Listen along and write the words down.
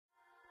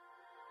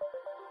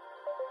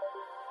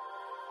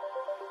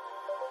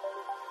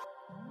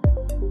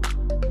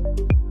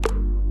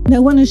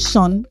No one has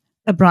shone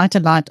a brighter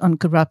light on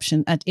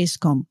corruption at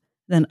ESKOM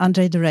than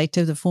André de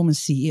Ruyter, the former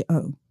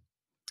CEO.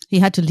 He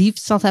had to leave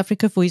South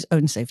Africa for his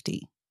own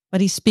safety,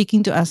 but he's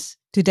speaking to us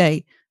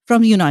today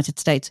from the United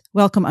States.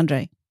 Welcome,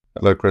 André.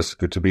 Hello, Chris.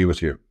 Good to be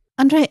with you.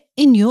 André,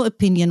 in your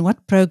opinion,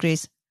 what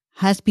progress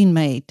has been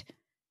made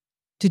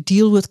to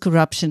deal with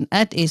corruption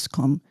at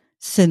ESKOM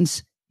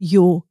since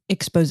your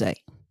expose?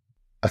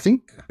 I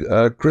think,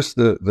 Chris,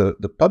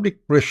 the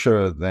public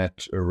pressure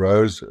that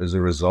arose as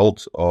a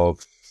result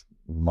of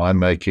my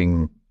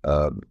making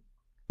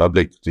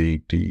public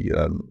the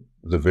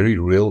very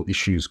real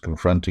issues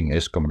confronting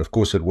ESKOM, and of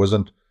course it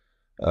wasn't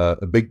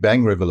a big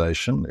bang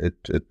revelation.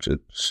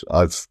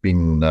 I've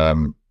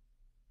been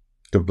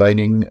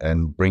complaining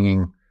and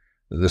bringing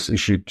this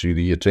issue to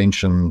the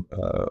attention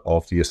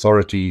of the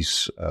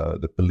authorities,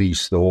 the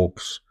police, the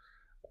Hawks,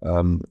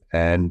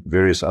 and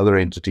various other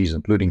entities,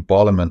 including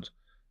Parliament,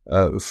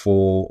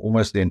 for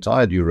almost the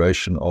entire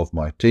duration of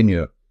my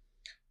tenure.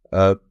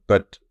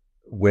 But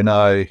when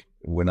I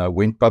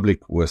went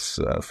public with,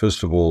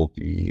 first of all,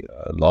 the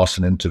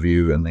Larson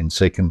interview, and then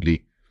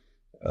secondly,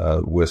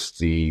 with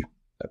the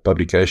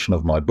publication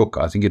of my book,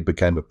 I think it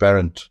became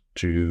apparent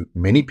to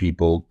many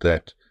people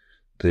that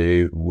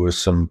there were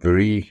some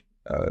very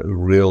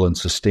real and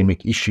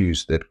systemic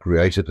issues that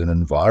created an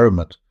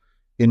environment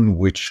in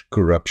which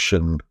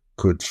corruption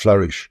could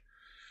flourish.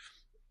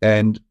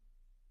 And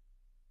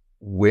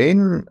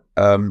when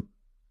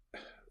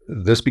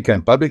this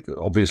became public,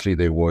 obviously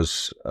there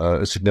was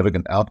a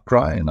significant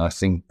outcry, and I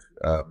think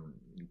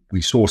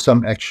we saw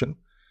some action.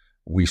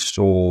 We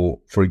saw,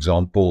 for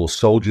example,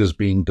 soldiers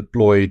being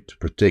deployed to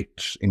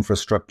protect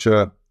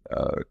infrastructure,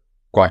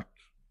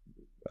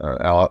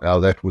 how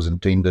that was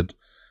intended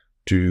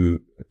to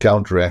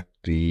counteract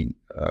the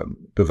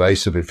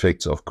pervasive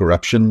effects of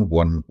corruption.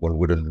 One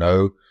wouldn't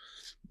know.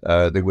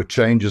 There were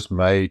changes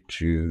made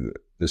to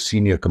the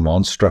senior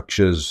command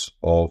structures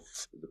of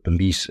the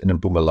police in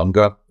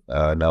Mpumalanga.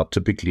 Now,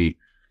 typically,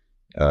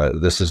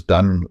 this is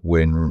done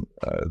when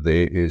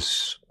there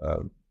is,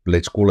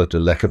 let's call it, a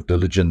lack of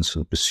diligence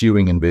in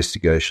pursuing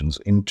investigations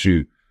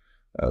into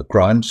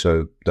crime.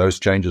 So those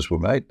changes were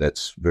made.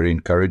 That's very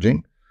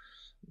encouraging.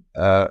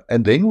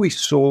 And then we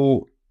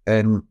saw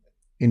an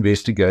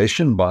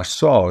investigation by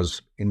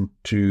SARS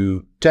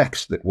into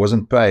tax that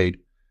wasn't paid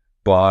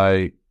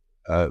by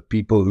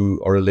people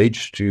who are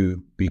alleged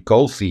to be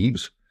coal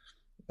thieves,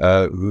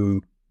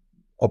 who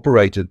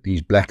operated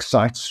these black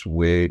sites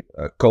where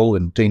coal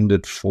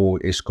intended for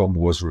ESKOM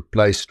was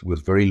replaced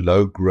with very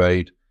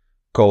low-grade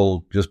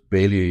coal, just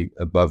barely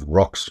above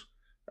rocks,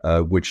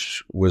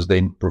 which was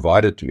then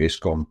provided to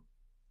ESKOM.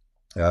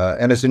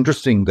 And it's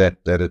interesting that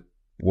it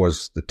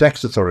was the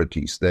tax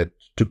authorities that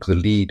took the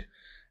lead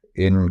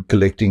in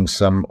collecting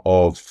some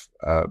of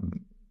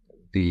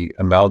the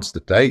amounts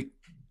that they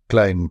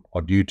claim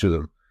are due to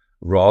them,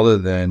 rather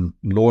than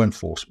law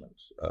enforcement.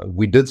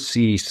 We did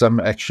see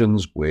some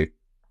actions where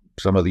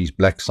some of these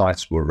black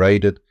sites were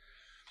raided,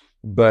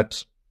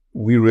 but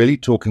we're really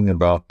talking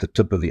about the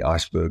tip of the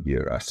iceberg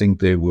here. I think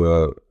there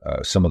were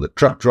some of the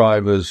truck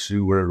drivers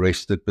who were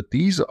arrested, but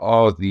these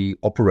are the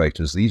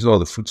operators, these are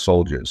the foot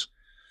soldiers.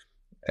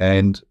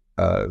 And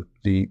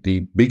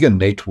the bigger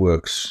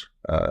networks,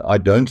 I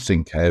don't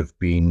think have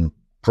been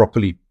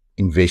properly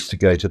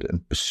investigated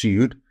and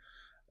pursued.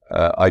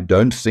 I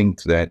don't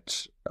think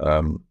that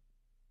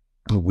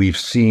we've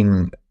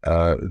seen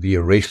the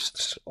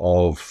arrests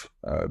of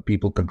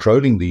people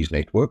controlling these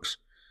networks,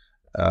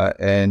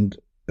 and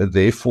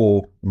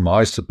therefore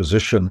my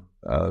supposition,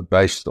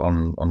 based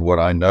on what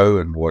I know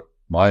and what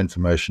my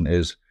information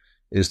is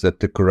that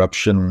the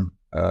corruption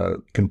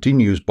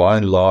continues by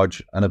and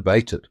large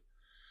unabated,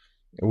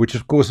 which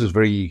of course is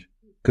very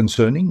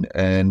concerning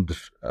and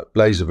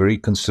plays a very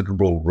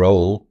considerable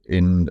role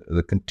in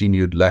the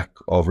continued lack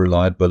of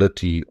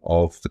reliability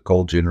of the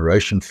coal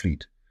generation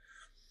fleet.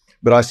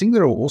 But I think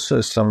there are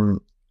also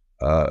some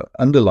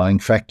underlying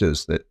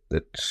factors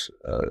that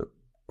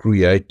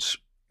create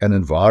an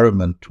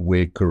environment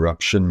where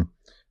corruption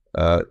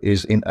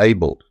is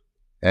enabled.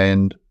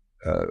 And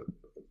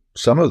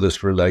some of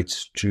this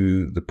relates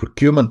to the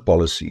procurement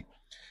policy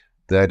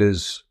that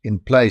is in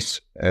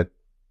place at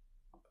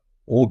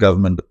all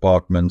government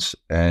departments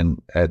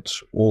and at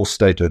all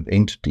state-owned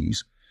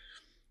entities.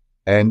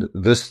 And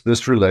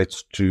this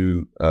relates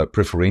to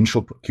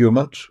preferential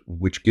procurement,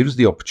 which gives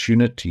the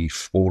opportunity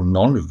for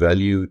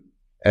non-value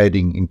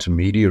adding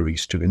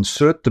intermediaries to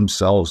insert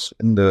themselves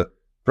in the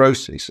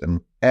process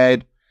and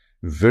add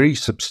very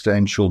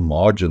substantial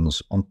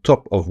margins on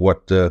top of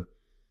what the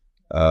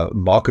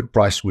market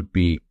price would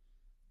be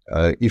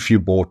if you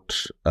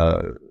bought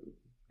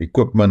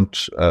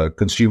equipment,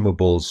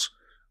 consumables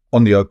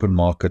on the open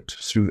market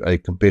through a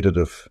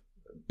competitive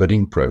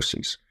bidding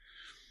process.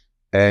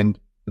 And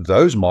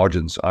those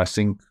margins, I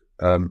think,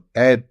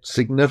 add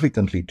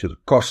significantly to the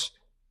cost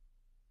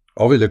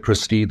of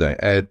electricity. They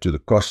add to the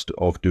cost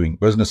of doing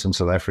business in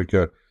South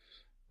Africa,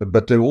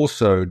 but they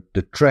also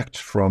detract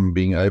from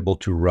being able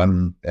to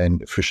run an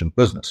efficient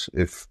business.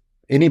 If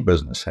any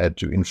business had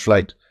to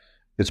inflate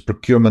its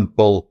procurement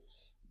bill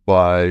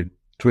by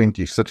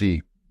 20,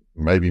 30,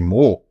 maybe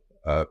more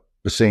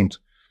percent,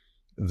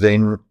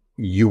 then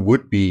you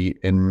would be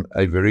in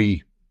a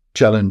very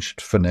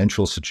challenged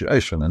financial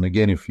situation. And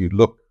again, if you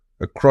look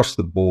across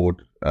the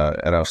board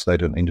at our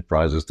state-owned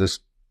enterprises, this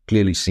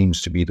clearly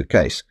seems to be the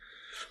case.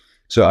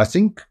 So I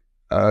think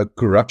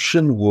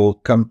corruption will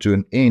come to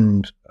an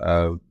end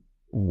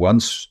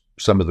once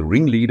some of the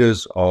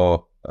ringleaders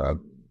are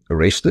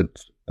arrested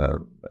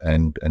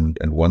and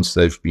once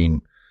they've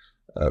been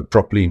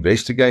properly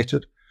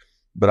investigated.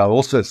 But I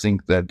also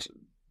think that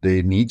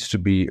there needs to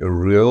be a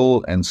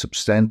real and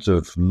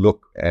substantive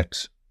look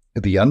at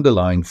the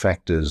underlying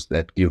factors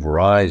that give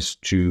rise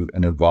to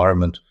an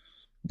environment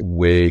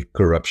where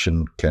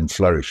corruption can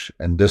flourish.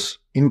 And this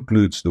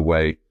includes the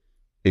way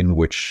in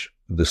which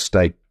the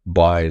state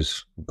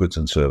buys goods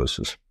and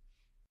services.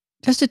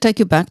 Just to take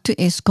you back to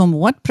ESKOM,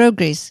 what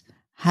progress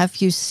have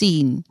you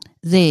seen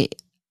there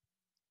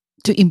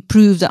to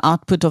improve the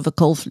output of a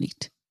coal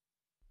fleet?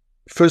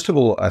 First of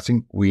all, I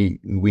think we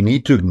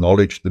need to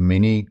acknowledge the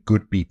many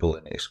good people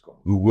in ESKOM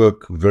who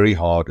work very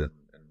hard and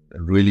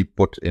really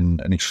put in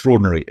an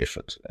extraordinary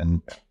effort.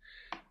 And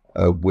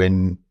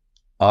when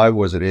I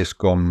was at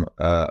ESKOM,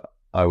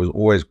 I was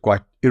always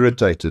quite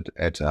irritated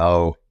at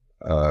how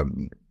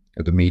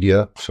the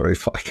media, sorry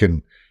if I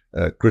can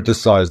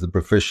criticize the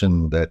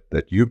profession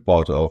that you're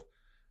part of,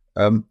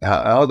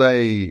 how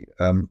they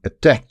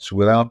attacked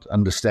without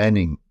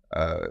understanding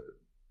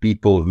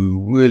people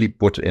who really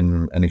put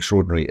in an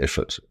extraordinary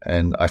effort.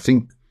 And I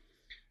think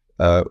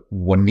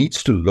one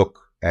needs to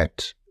look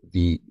at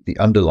the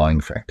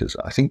underlying factors.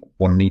 I think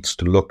one needs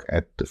to look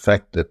at the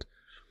fact that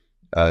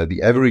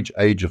the average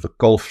age of a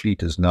coal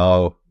fleet is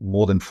now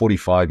more than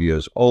 45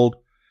 years old,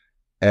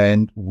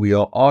 and we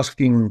are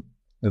asking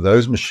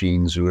those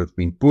machines who have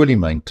been poorly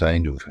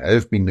maintained, who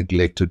have been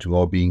neglected, who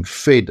are being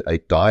fed a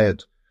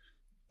diet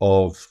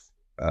of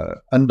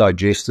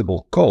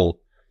undigestible coal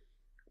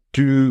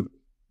to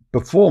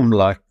perform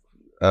like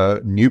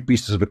new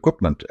pieces of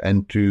equipment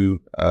and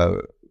to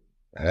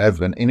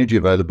have an energy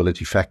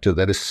availability factor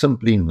that is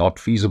simply not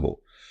feasible.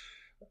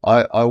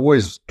 I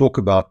always talk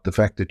about the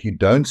fact that you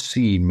don't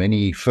see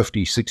many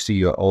 50,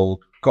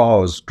 60-year-old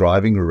cars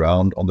driving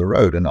around on the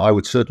road, and I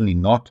would certainly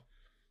not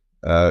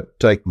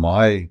take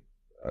my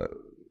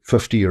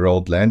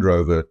 50-year-old Land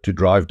Rover to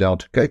drive down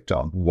to Cape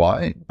Town.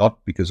 Why?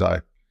 Not because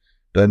I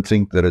don't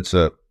think that it's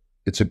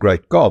a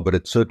great car, but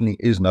it certainly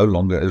is no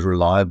longer as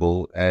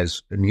reliable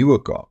as a newer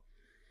car.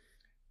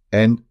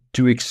 And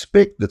to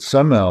expect that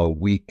somehow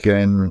we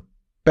can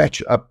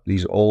patch up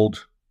these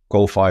old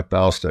coal-fired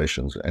power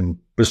stations and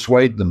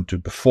persuade them to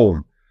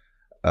perform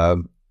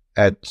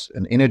at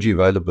an energy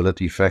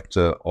availability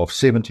factor of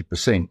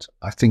 70%,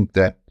 I think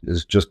that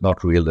is just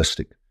not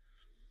realistic.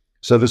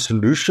 So the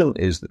solution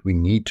is that we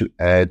need to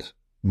add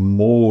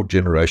more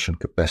generation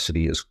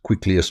capacity as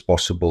quickly as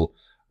possible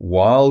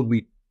while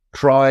we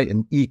try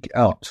and eke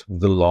out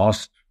the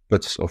last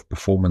bits of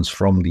performance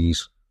from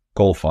these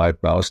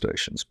coal-fired power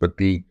stations. But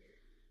the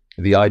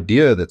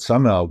idea that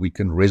somehow we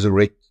can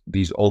resurrect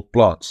these old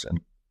plants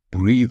and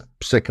breathe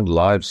second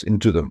lives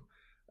into them,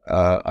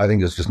 I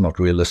think is just not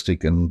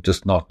realistic and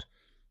just not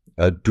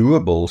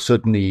doable,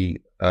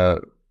 certainly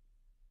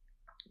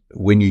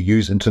when you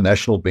use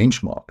international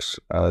benchmarks.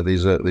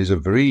 There's a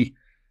very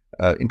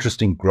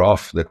interesting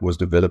graph that was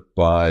developed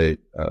by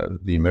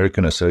the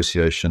American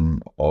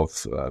Association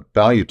of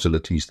Power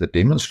Utilities that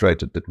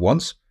demonstrated that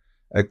once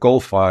a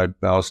coal-fired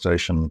power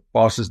station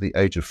passes the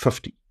age of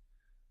 50,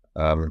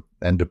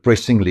 and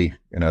depressingly,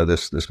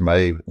 this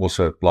may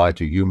also apply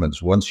to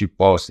humans. Once you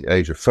pass the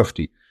age of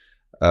 50,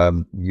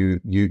 you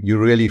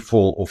really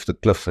fall off the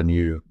cliff, and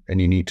you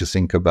need to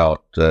think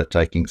about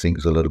taking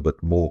things a little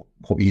bit more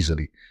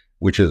easily,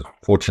 which is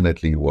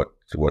fortunately what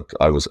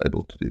I was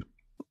able to do.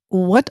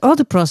 What are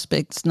the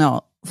prospects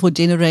now for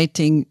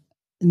generating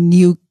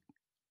new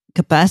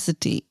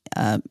capacity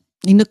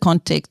in the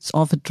context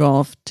of a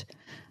draft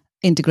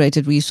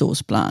integrated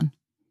resource plan?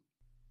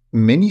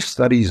 Many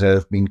studies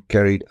have been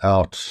carried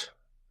out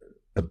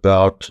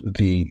about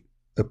the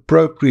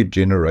appropriate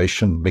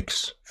generation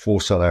mix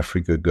for South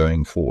Africa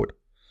going forward.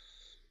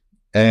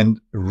 And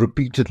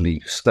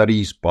repeatedly,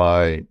 studies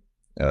by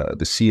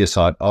the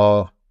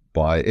CSIR,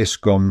 by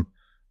ESKOM,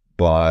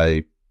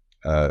 by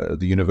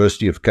the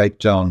University of Cape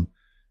Town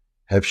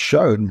have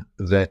shown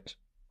that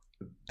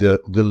the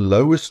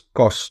lowest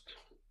cost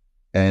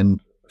and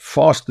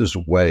fastest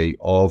way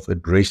of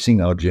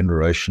addressing our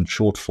generation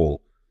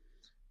shortfall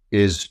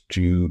is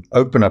to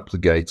open up the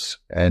gates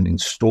and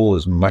install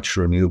as much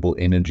renewable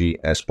energy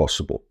as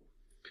possible.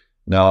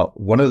 Now,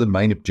 one of the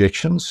main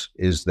objections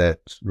is that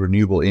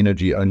renewable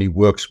energy only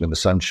works when the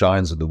sun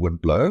shines and the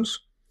wind blows,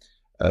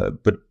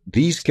 but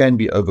these can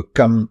be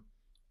overcome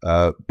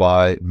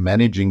by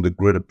managing the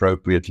grid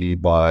appropriately,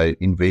 by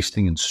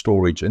investing in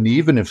storage. And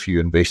even if you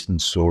invest in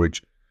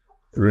storage,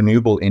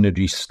 renewable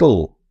energy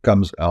still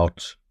comes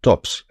out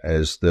tops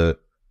as the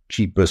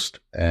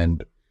cheapest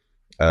and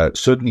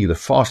certainly the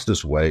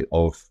fastest way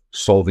of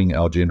solving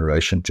our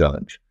generation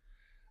challenge.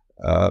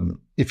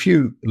 If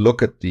you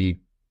look at the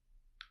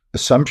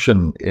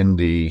assumption in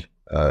the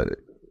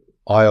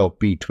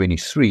IRP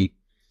 23,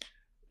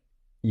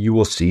 you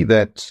will see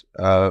that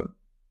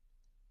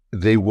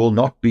there will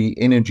not be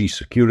energy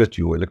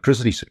security or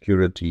electricity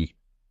security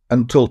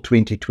until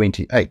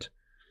 2028.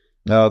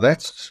 Now,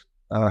 that's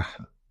a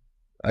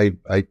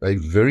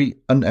very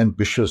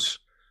unambitious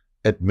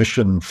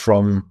admission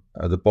from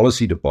the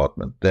policy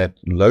department that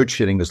load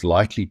shedding is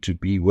likely to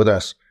be with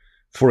us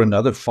for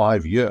another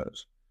 5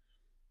 years.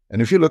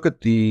 And if you look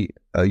at the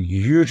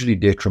hugely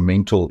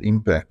detrimental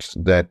impacts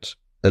that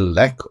a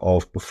lack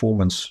of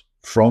performance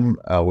from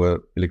our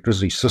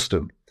electricity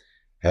system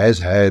has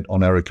had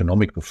on our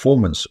economic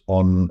performance,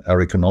 on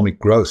our economic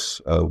growth,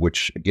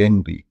 which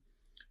again, the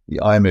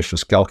IMF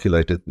has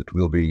calculated that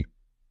we'll be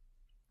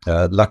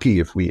lucky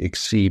if we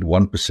exceed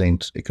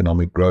 1%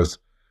 economic growth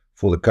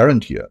for the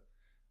current year,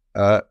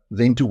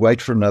 then to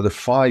wait for another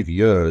 5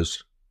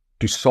 years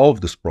to solve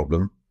this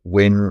problem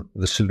when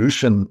the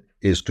solution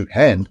is to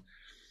hand,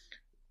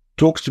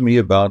 talks to me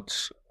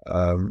about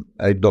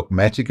a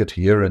dogmatic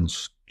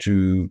adherence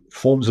to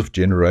forms of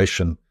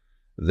generation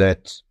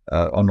that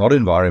are not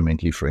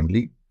environmentally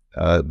friendly,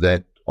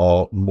 that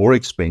are more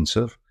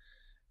expensive,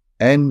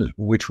 and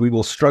which we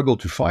will struggle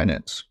to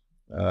finance.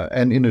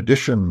 And in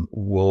addition,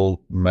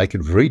 will make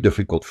it very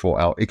difficult for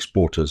our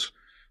exporters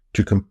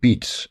to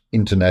compete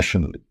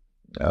internationally.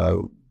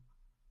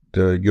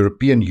 The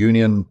European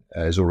Union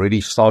has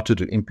already started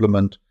to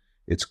implement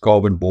its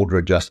carbon border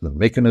adjustment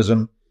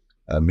mechanism.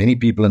 Many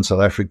people in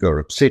South Africa are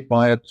upset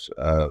by it.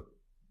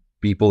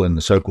 People in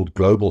the so-called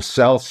global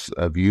south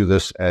view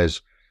this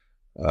as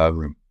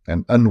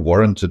an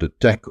unwarranted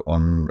attack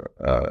on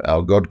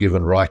our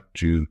God-given right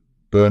to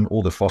burn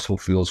all the fossil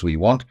fuels we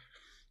want.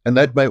 And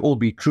that may all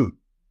be true.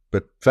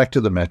 But fact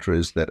of the matter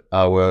is that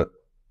our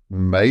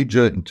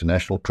major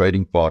international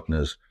trading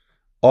partners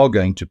are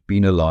going to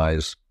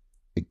penalize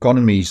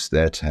economies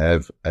that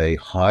have a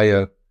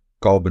higher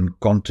carbon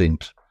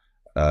content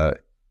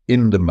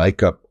in the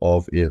makeup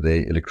of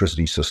their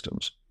electricity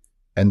systems.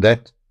 And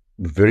that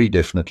very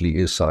definitely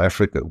is South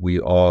Africa. We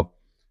are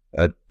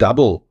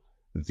double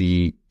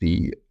the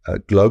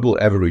global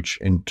average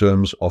in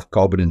terms of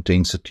carbon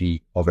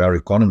intensity of our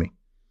economy.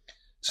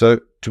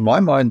 So to my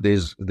mind,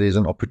 there's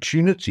an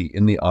opportunity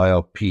in the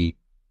IRP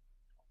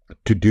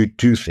to do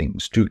two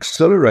things: to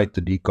accelerate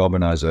the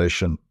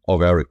decarbonization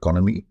of our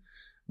economy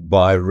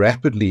by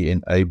rapidly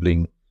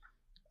enabling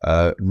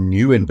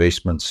new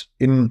investments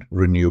in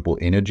renewable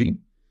energy.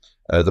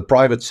 The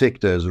private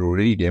sector has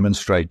already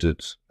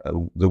demonstrated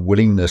the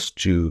willingness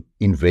to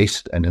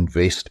invest and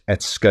invest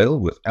at scale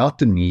without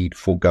the need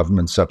for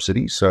government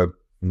subsidies, so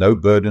no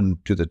burden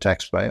to the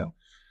taxpayer.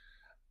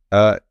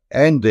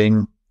 And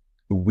then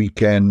we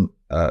can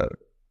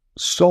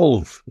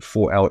solve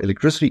for our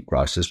electricity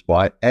crisis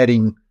by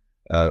adding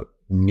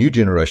new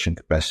generation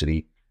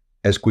capacity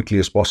as quickly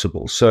as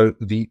possible. So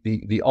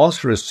the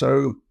answer is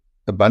so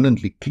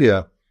abundantly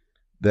clear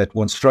that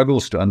one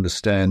struggles to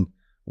understand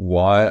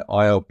why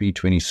IRP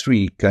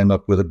 23 came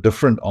up with a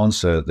different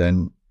answer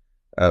than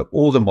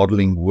all the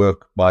modeling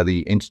work by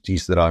the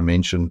entities that I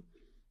mentioned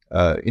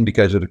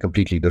indicated a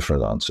completely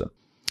different answer.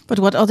 But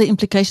what are the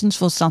implications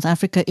for South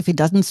Africa if it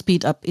doesn't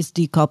speed up its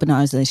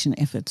decarbonization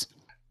efforts?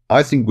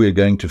 I think we're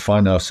going to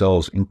find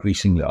ourselves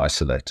increasingly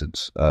isolated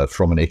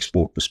from an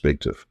export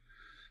perspective.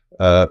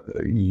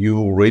 You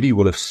already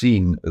will have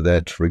seen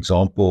that, for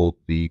example,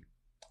 the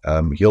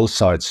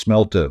Hillside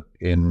smelter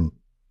in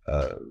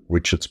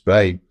Richards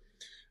Bay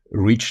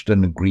reached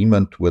an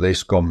agreement with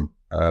ESKOM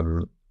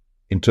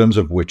in terms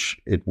of which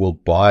it will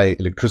buy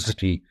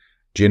electricity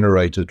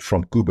generated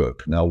from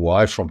Coburg. Now,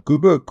 why from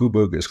Coburg?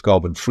 Coburg is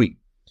carbon-free.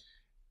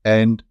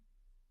 And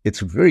it's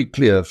very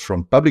clear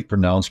from public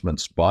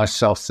pronouncements by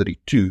South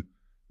 32,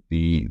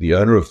 the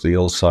owner of the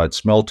Hillside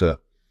smelter,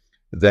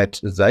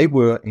 that they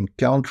were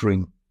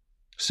encountering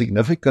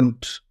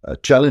significant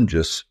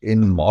challenges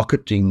in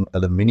marketing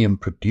aluminium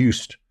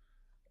produced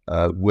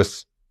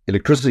with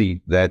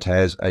electricity that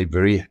has a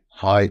very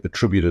high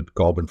attributed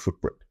carbon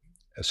footprint.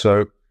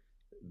 So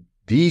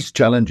these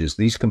challenges,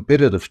 these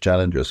competitive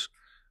challenges,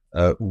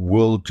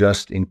 will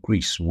just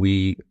increase.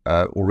 We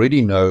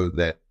already know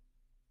that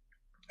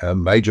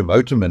major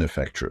motor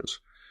manufacturers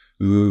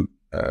who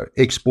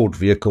export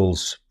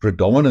vehicles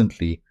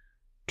predominantly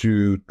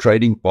to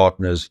trading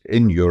partners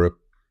in Europe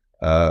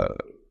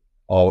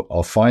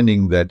are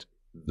finding that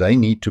they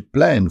need to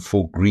plan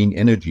for green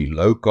energy,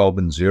 low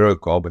carbon, zero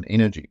carbon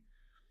energy.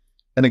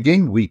 And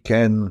again, we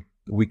can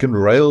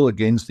rail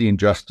against the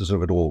injustice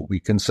of it all. We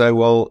can say,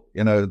 well,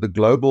 the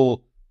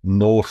global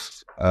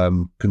north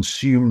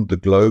consumed the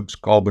globe's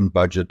carbon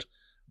budget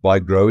by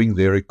growing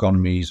their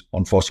economies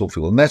on fossil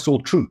fuel. And that's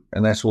all true,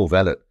 and that's all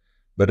valid.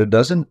 But it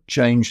doesn't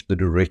change the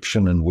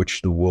direction in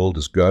which the world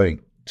is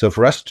going. So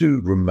for us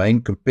to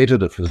remain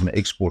competitive as an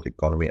export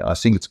economy, I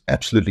think it's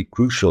absolutely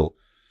crucial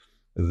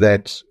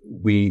that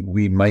we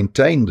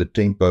maintain the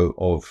tempo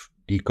of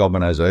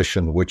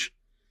decarbonization, which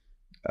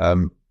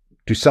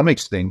to some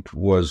extent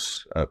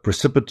was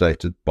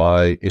precipitated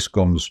by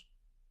ESKOM's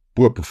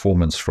poor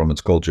performance from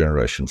its coal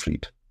generation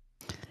fleet.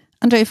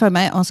 André, if I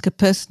may ask a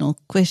personal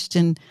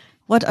question,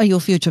 what are your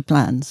future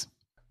plans?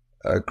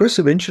 Chris,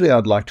 eventually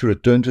I'd like to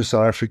return to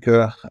South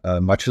Africa.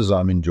 Much as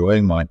I'm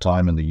enjoying my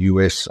time in the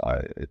US,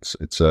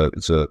 it's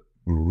a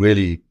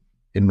really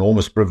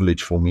enormous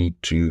privilege for me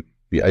to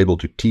be able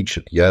to teach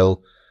at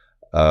Yale.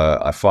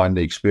 I find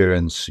the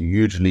experience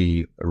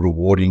hugely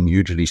rewarding,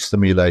 hugely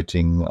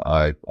stimulating.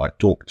 I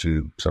talk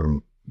to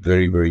some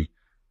very, very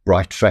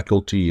bright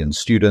faculty and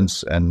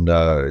students, and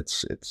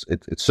it's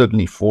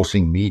certainly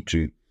forcing me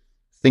to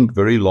think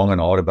very long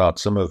and hard about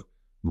some of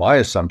my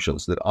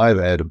assumptions that I've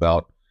had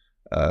about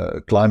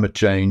climate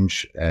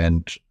change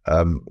and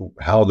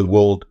how the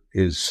world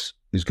is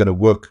going to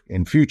work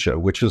in future,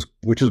 which is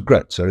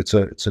great. So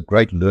it's a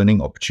great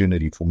learning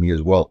opportunity for me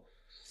as well.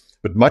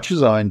 But much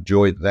as I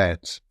enjoyed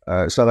that,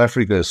 South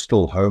Africa is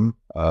still home.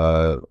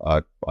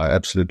 I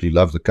absolutely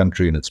love the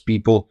country and its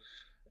people,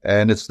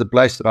 and it's the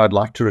place that I'd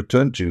like to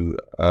return to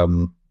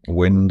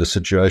when the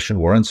situation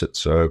warrants it.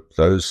 So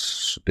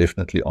those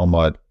definitely are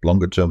my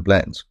longer term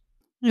plans.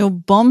 Your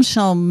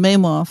bombshell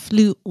memoir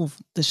flew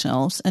off the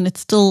shelves, and it's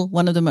still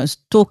one of the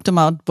most talked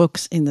about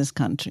books in this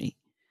country.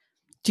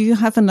 Do you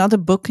have another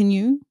book in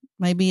you?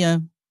 Maybe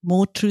a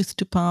More Truth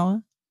to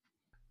Power?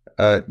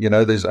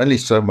 There's only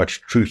so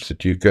much truth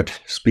that you could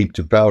speak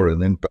to power,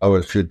 and then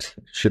power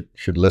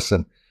should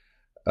listen.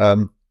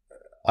 What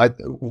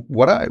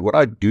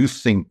I do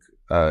think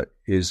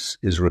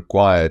is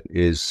required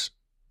is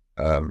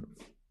a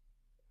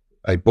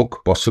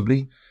book,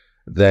 possibly,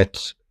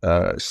 that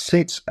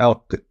sets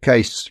out the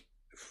case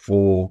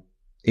for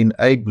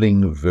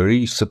enabling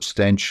very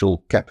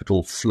substantial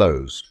capital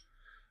flows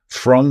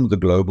from the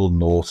global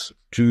north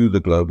to the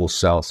global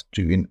south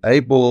to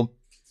enable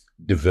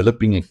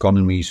developing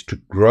economies to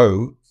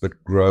grow,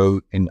 but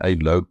grow in a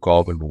low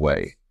carbon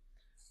way.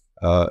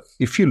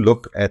 If you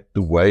look at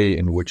the way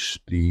in which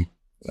the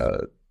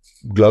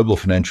global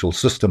financial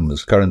system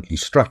is currently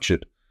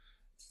structured,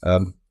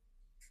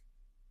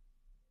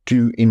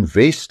 to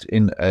invest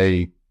in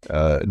a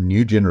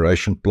new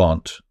generation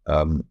plant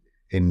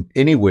in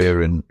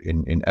anywhere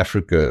in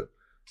Africa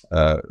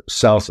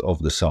south of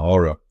the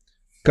Sahara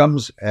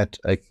comes at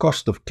a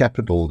cost of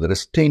capital that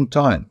is 10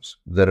 times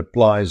that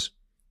applies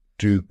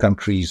to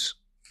countries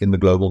in the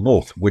global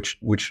north, which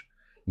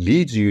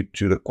leads you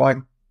to the quite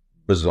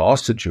bizarre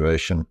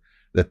situation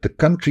that the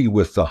country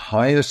with the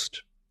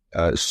highest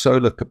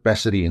solar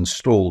capacity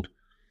installed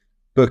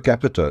per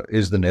capita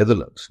is the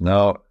Netherlands.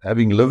 Now,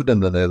 having lived in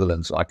the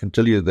Netherlands, I can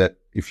tell you that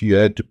if you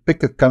had to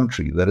pick a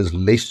country that is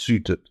less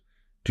suited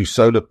to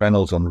solar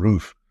panels on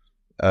roof,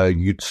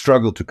 you'd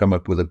struggle to come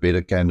up with a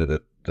better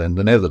candidate than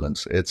the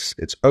Netherlands.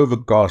 It's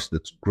overcast,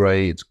 it's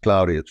grey, it's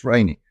cloudy, it's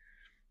rainy.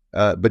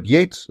 But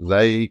yet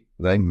they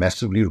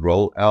massively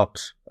roll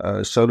out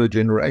solar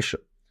generation.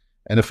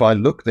 And if I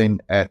look then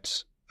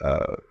at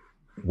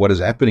what is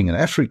happening in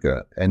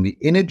Africa and the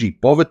energy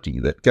poverty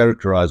that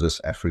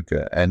characterizes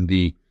Africa and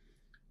the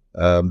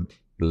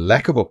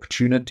lack of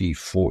opportunity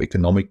for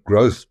economic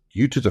growth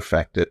due to the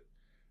fact that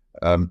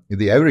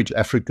the average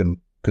African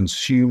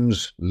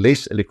consumes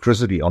less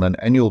electricity on an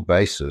annual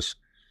basis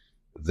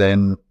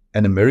than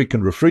an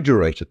American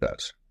refrigerator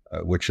does,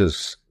 which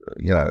is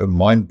a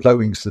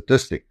mind-blowing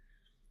statistic,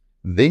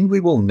 then we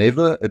will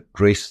never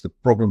address the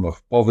problem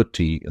of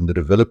poverty in the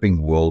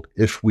developing world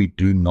if we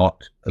do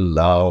not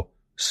allow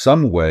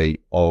some way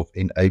of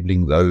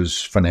enabling those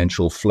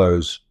financial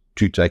flows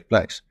to take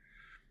place.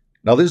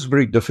 Now, this is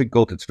very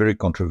difficult. It's very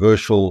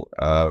controversial.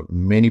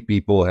 Many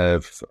people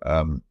have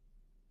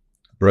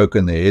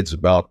broken their heads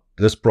about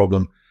this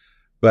problem,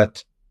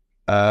 but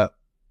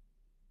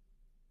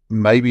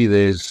maybe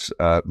there's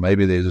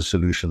a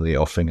solution to the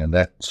offing, and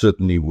that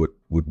certainly would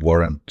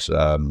warrant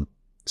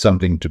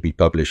something to be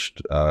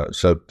published.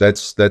 So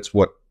that's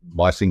what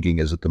my thinking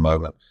is at the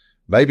moment.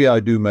 Maybe I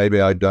do, maybe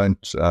I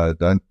don't.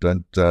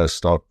 Don't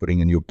start putting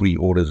in your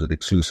pre-orders at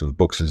exclusive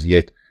books as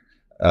yet.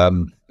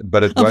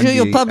 But it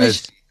won't be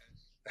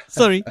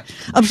Sorry,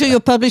 I'm sure your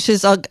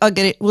publishers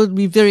will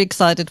be very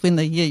excited when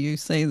they hear you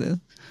say this.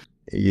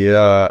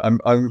 Yeah,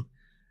 I'm.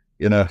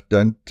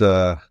 Don't.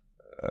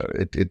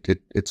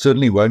 It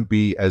certainly won't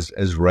be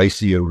as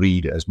racy a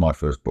read as my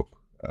first book.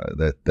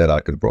 That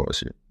I can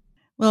promise you.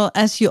 Well,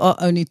 as you are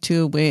only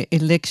too aware,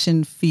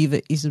 election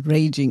fever is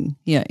raging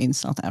here in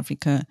South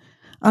Africa.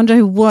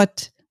 André,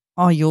 what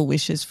are your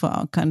wishes for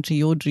our country,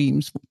 your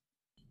dreams?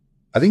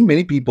 I think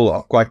many people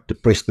are quite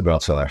depressed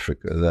about South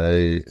Africa.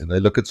 They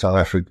look at South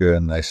Africa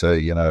and they say,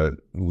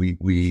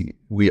 we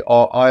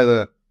are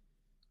either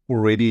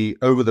already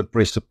over the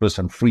precipice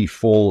and free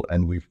fall,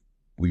 and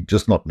we're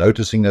just not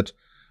noticing it,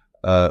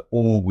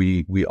 or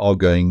we are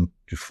going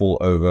to fall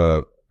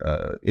over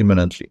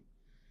imminently.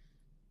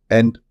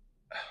 And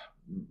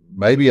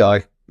maybe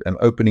I am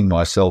opening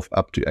myself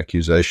up to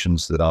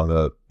accusations that I'm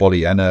a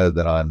Pollyanna,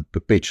 that I'm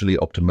perpetually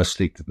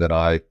optimistic, that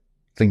I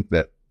think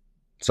that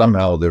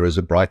somehow there is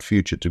a bright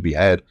future to be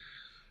had.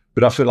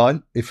 But I feel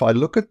like if I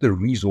look at the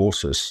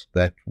resources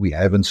that we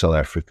have in South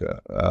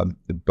Africa,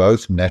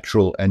 both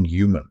natural and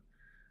human,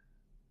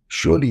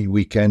 surely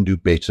we can do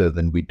better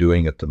than we're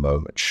doing at the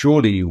moment.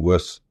 Surely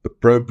with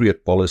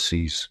appropriate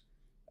policies,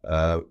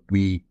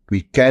 we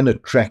can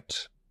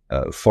attract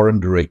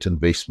foreign direct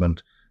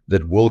investment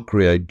that will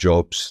create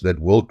jobs, that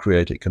will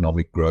create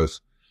economic growth.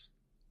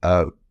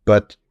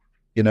 But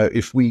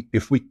if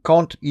we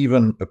can't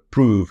even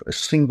approve a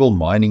single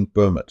mining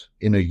permit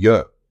in a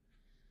year,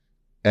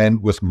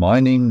 and with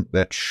mining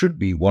that should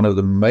be one of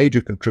the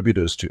major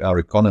contributors to our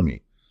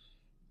economy,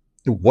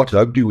 what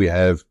hope do we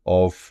have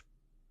of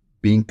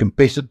being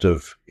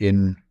competitive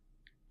in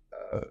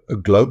a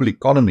global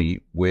economy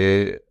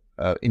where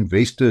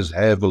investors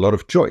have a lot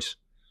of choice?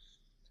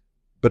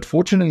 But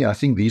fortunately, I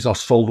think these are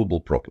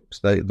solvable problems.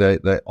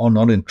 They are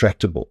not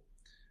intractable.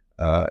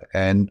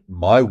 And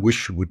my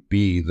wish would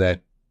be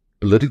that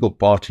political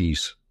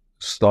parties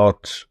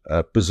start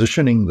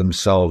positioning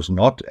themselves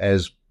not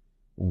as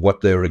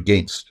what they're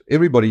against.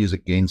 Everybody is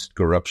against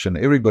corruption.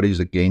 Everybody's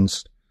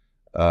against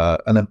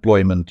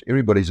unemployment.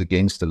 Everybody's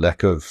against the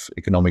lack of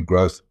economic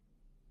growth.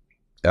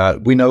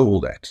 We know all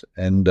that.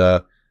 And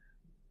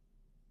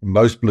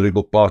most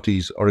political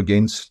parties are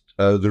against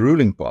the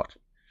ruling party.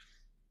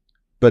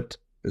 But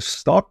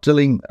start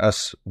telling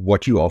us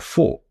what you are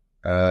for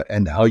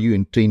and how you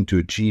intend to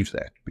achieve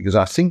that. Because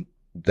I think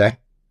that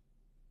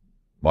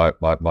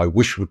my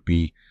wish would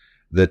be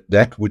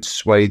that would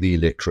sway the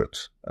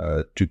electorate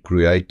to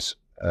create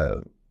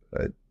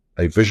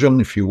a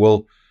vision, if you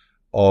will,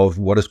 of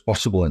what is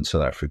possible in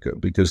South Africa,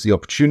 because the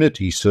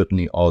opportunities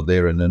certainly are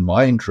there. And in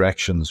my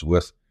interactions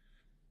with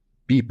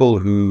people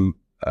who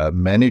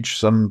manage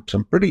some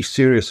pretty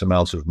serious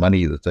amounts of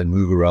money that they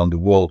move around the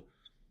world,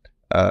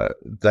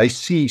 they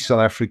see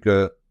South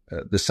Africa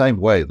the same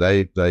way.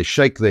 They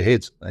shake their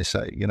heads. They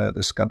say,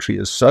 this country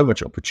has so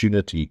much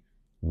opportunity.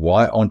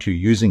 Why aren't you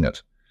using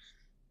it?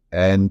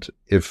 And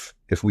if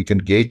we can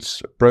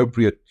get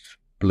appropriate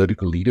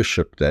political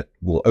leadership that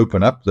will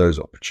open up those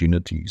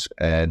opportunities,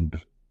 and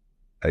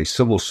a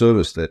civil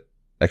service that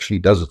actually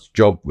does its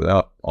job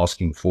without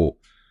asking for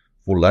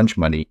lunch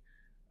money,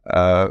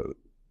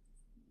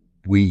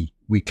 we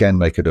can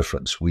make a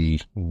difference. We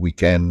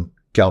can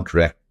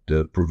counteract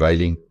the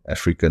prevailing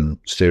African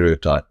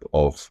stereotype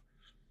of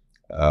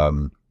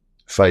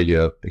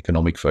failure,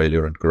 economic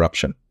failure, and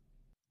corruption.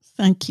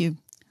 Thank you.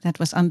 That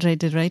was André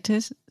de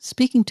Ruyter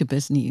speaking to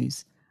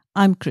BizNews.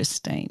 I'm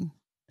Steyn.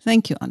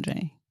 Thank you,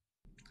 André.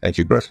 Thank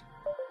you, Chris.